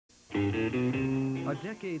A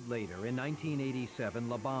decade later, in 1987,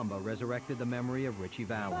 La Bamba resurrected the memory of Ritchie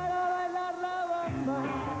Valens.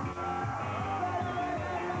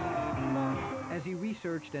 As he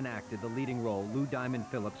researched and acted the leading role, Lou Diamond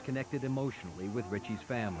Phillips connected emotionally with Ritchie's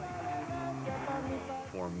family.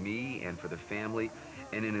 For me and for the family,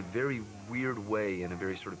 and in a very weird way, in a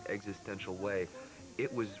very sort of existential way,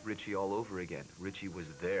 it was Ritchie all over again. Ritchie was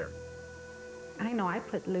there. I know I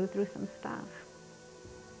put Lou through some stuff.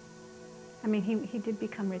 I mean, he did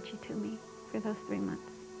become Ritchie to me for those 3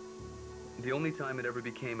 months. The only time it ever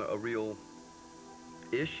became a real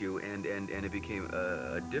issue and it became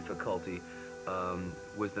a difficulty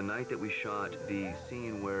was the night that we shot the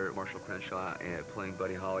scene where Marshall Crenshaw playing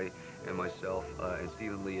Buddy Holly and myself and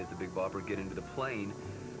Stephen Lee as the Big Bopper get into the plane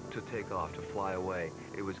to take off, to fly away.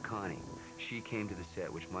 It was Connie. She came to the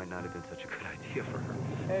set, which might not have been such a good idea for her.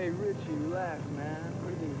 Hey, Ritchie, relax, man.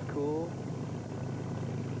 Everything's cool.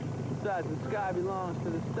 Besides, the sky belongs to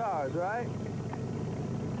the stars, right?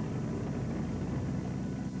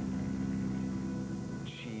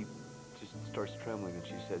 She just starts trembling and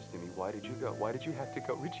she says to me, "Why did you go? Why did you have to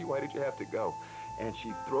go? Ritchie, why did you have to go?" And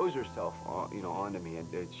she throws herself on, onto me, and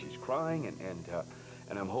she's crying,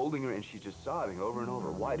 and I'm holding her, and she's just sobbing over and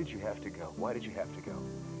over. "Why did you have to go? Why did you have to go?"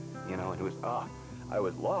 You know, and it was, I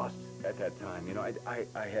was lost at that time. You know, I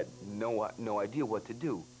had no idea what to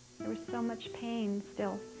do. There was so much pain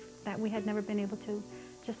still that we had never been able to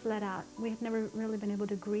just let out. We had never really been able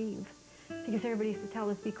to grieve because everybody used to tell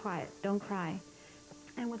us, "Be quiet, don't cry."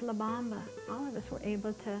 And with La Bamba, all of us were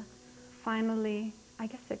able to finally, I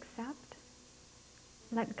guess, accept,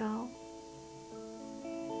 let go.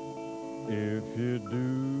 If you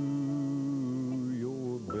do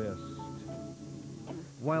your best.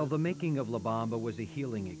 While the making of La Bamba was a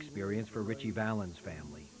healing experience for Ritchie Valens'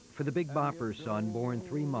 family, for the Big Bopper's son, born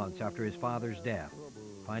 3 months after his father's death,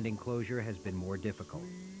 finding closure has been more difficult.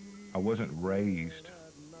 I wasn't raised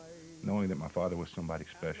knowing that my father was somebody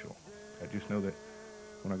special. I just know that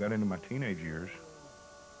when I got into my teenage years,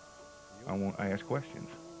 I asked questions,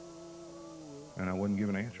 and I wasn't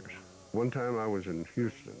given answers. One time I was in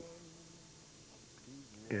Houston,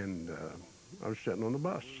 and I was sitting on the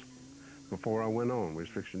bus. Before I went on, we was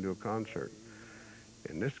fixing to do a concert.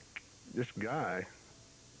 And this guy,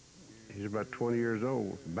 he's about 20 years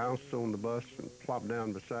old, bounced on the bus and plopped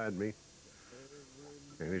down beside me.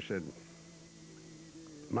 And he said,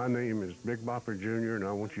 "My name is Big Bopper Jr., and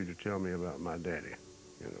I want you to tell me about my daddy,"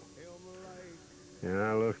 you know. And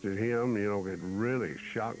I looked at him, you know, it really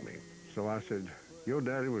shocked me. So I said, "Your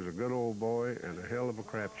daddy was a good old boy and a hell of a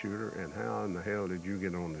crap shooter, and how in the hell did you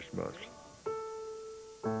get on this bus?"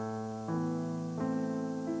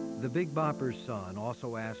 The Big Bopper's son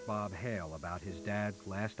also asked Bob Hale about his dad's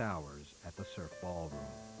last hours at the Surf Ballroom.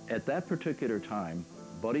 At that particular time,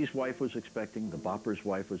 Buddy's wife was expecting, the Bopper's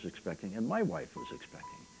wife was expecting, and my wife was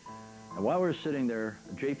expecting. And while we were sitting there,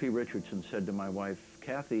 J.P. Richardson said to my wife,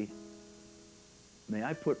 "Kathy, may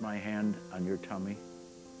I put my hand on your tummy?"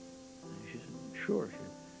 And she said, "Sure." She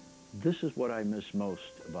said, "This is what I miss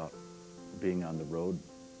most about being on the road,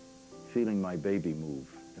 feeling my baby move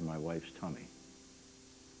in my wife's tummy."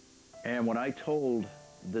 And when I told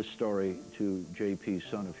this story to J.P.'s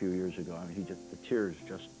son a few years ago, I mean, the tears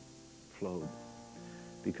just flowed.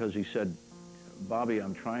 Because he said, "Bobby,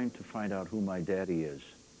 I'm trying to find out who my daddy is."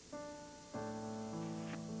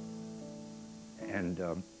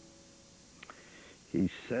 And he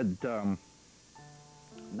said,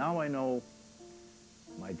 "Now I know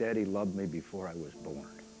my daddy loved me before I was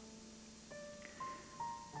born."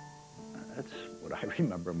 That's what I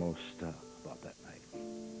remember most about that night.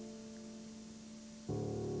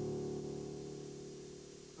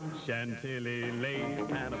 Chantilly lace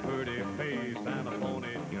and a pretty face and a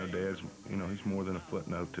pony. You know, Dad's, he's more than a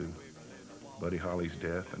footnote to Buddy Holly's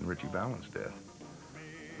death and Ritchie Valens' death.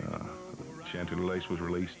 Chantilly Lace was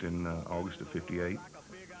released in August of '58.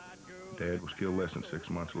 Dad was killed less than 6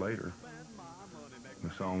 months later.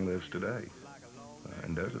 The song lives today,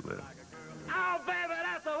 and does it live? Oh, baby,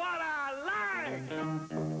 that's what I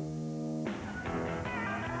like!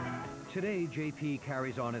 Today, J.P.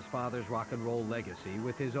 carries on his father's rock and roll legacy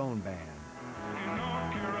with his own band. In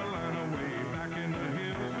North Carolina, way back in the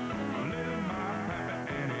hills, lived my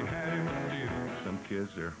papa, and he had him still. Some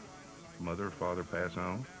kids, their mother or father pass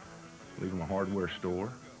on, leave them a hardware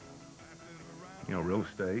store, real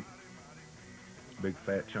estate, big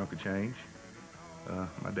fat chunk of change.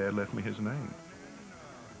 My dad left me his name,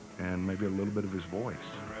 and maybe a little bit of his voice.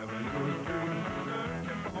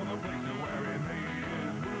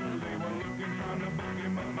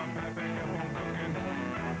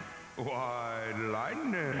 White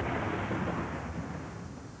lightning.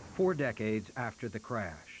 4 decades after the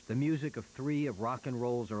crash, the music of 3 of rock and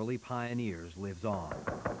roll's early pioneers lives on.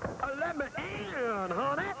 Let me in,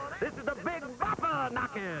 honey. This is the Big Bopper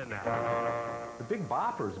knocking. The Big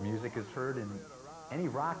Bopper's music is heard in any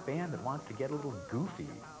rock band that wants to get a little goofy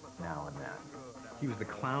now and then. He was the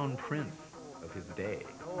clown prince of his day.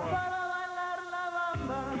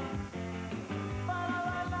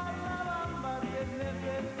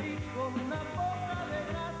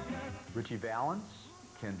 Ritchie Valens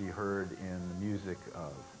can be heard in the music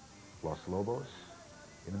of Los Lobos,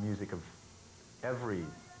 in the music of every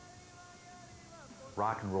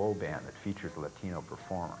rock and roll band that features a Latino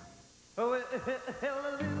performer.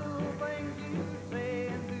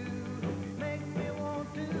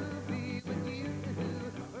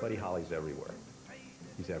 Buddy Holly's everywhere.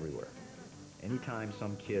 He's everywhere. Anytime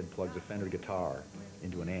some kid plugs a Fender guitar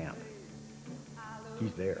into an amp,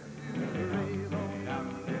 he's there.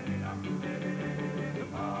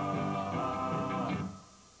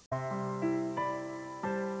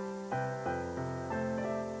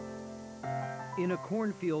 In a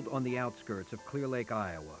cornfield on the outskirts of Clear Lake,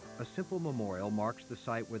 Iowa, a simple memorial marks the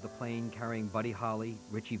site where the plane carrying Buddy Holly,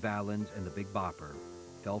 Ritchie Valens, and the Big Bopper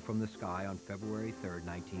fell from the sky on February 3,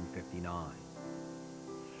 1959.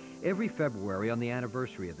 Every February, on the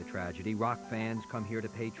anniversary of the tragedy, rock fans come here to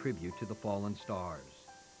pay tribute to the fallen stars.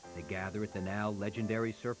 They gather at the now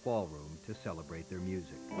legendary Surf Ballroom to celebrate their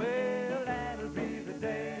music. Well, that'll be the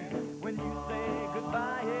day when you say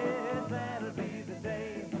goodbye. Yes, that'll be the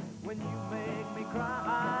day when you make me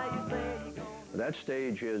cry. You say you're gonna... That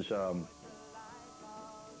stage is,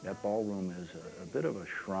 that ballroom is a bit of a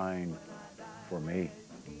shrine for me.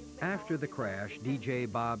 After the crash,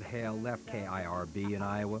 DJ Bob Hale left KIRB in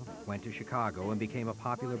Iowa, went to Chicago, and became a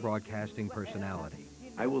popular broadcasting personality.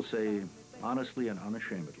 I will say, honestly and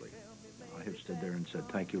unashamedly, I have stood there and said,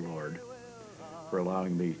 thank you, Lord, for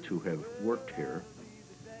allowing me to have worked here.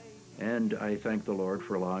 And I thank the Lord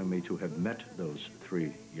for allowing me to have met those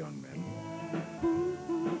 3 young men.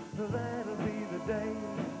 That'll be the day.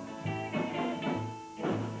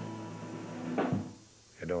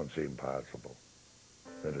 It don't seem possible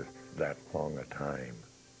that it's that long a time,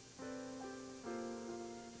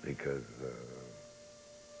 because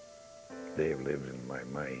they have lived in my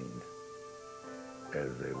mind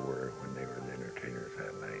as they were when they were the entertainers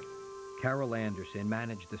that night. Carol Anderson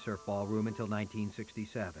managed the Surf Ballroom until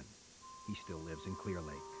 1967. He still lives in Clear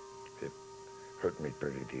Lake. It hurt me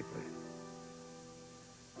pretty deeply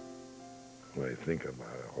when I think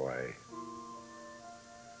about it, why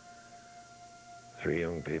 3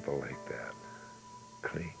 young people like that,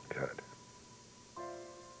 clean cut,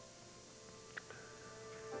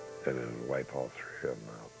 that it'll wipe all 3 of them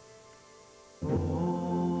out.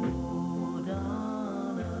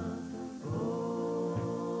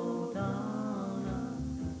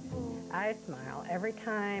 I smile. Every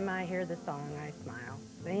time I hear the song, I smile.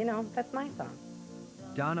 You know, that's my song.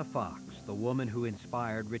 Donna Fox, the woman who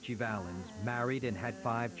inspired Ritchie Valens, married and had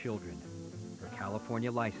 5 children. Her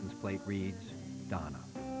California license plate reads, Donna.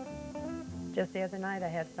 Just the other night, I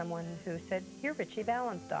had someone who said, "You're Ritchie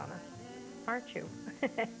Valens, Donna, aren't you?"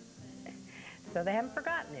 So they haven't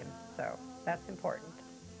forgotten him. So that's important.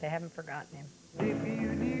 They haven't forgotten him. If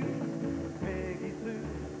you knew Peggy Sue,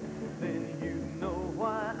 then you know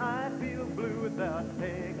why I feel blue without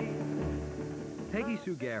Peggy. Peggy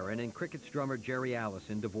Sue Guerin and Cricket's drummer Jerry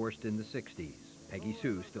Allison divorced in the 60s. Peggy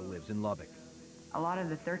Sue still lives in Lubbock. A lot of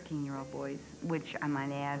the 13-year-old boys, which I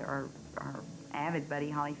might add are avid Buddy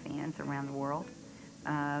Holly fans around the world,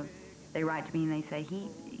 they write to me and they say,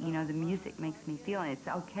 the music makes me feel, and it's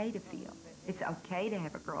okay to feel. It's okay to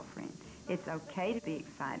have a girlfriend. It's okay to be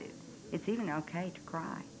excited. It's even okay to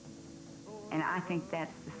cry. And I think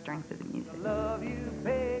that's the strength of the music. Love you,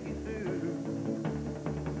 Peggy Sue.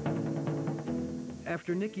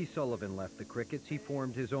 After Nicky Sullivan left the Crickets, he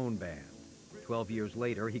formed his own band. 12 years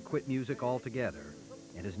later, he quit music altogether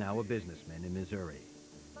and is now a businessman in Missouri.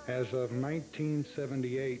 As of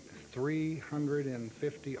 1978,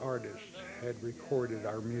 350 artists had recorded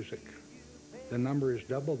our music. The number is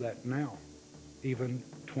double that now, even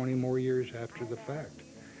 20 more years after the fact.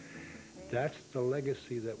 That's the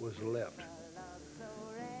legacy that was left.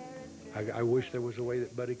 I wish there was a way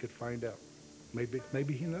that Buddy could find out.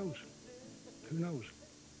 Maybe he knows. Who knows?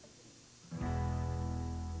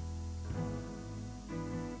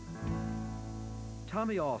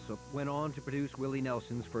 Tommy Alsop went on to produce Willie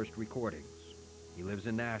Nelson's first recordings. He lives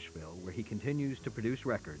in Nashville, where he continues to produce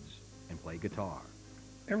records and play guitar.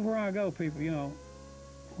 Everywhere I go, people,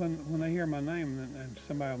 when they hear my name and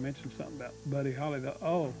somebody will mention something about Buddy Holly, they'll,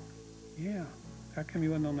 oh, yeah, how come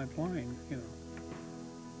you wasn't on that plane,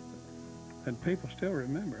 And people still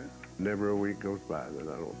remember it. Never a week goes by that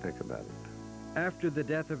I don't think about it. After the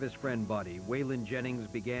death of his friend Buddy, Waylon Jennings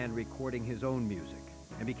began recording his own music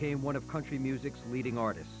and became one of country music's leading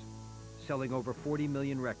artists, selling over 40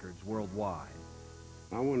 million records worldwide.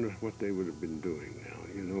 I wonder what they would have been doing now,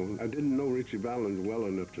 you know. I didn't know Ritchie Valens well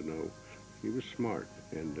enough to know. He was smart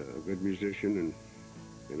and a good musician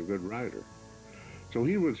and a good writer. So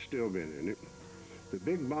he would have still been in it. The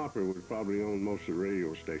Big Bopper would probably own most of the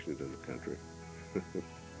radio stations in the country.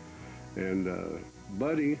 And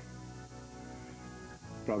Buddy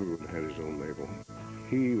probably would have had his own label.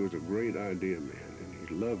 He was a great idea man, and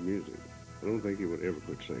he loved music. I don't think he would ever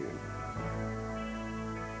quit singing.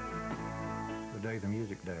 The day the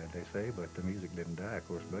music died, they say, but the music didn't die. Of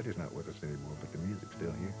course, Buddy's not with us anymore, but the music's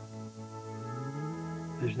still here.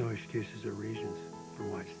 There's no excuses or reasons for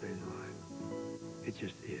why it stays alive. It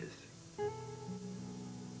just is.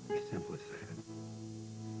 Simple as that.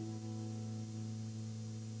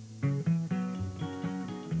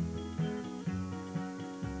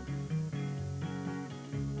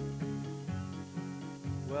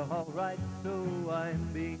 Well, all right, so I'm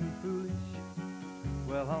being foolish.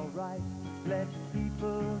 Well, all right, let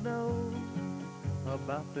people know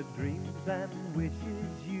about the dreams and wishes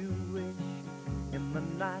you wish in the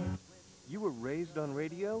night. You were raised on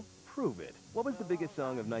radio? Prove it. What was the biggest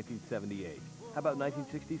song of 1978? How about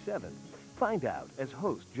 1967? Find out as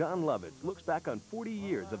host John Lovitz looks back on 40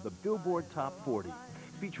 years of the Billboard Top 40,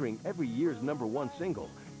 featuring every year's #1 single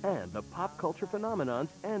and the pop culture phenomenons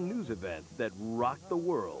and news events that rocked the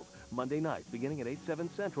world. Monday nights beginning at 8/7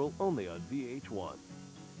 Central, only on VH1.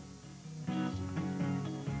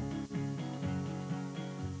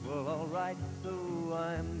 Well, all right, so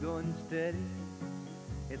I'm going steady.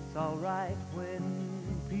 It's all right when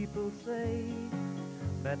people say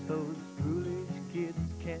that those foolish kids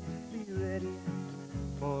can't be ready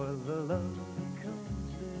for the love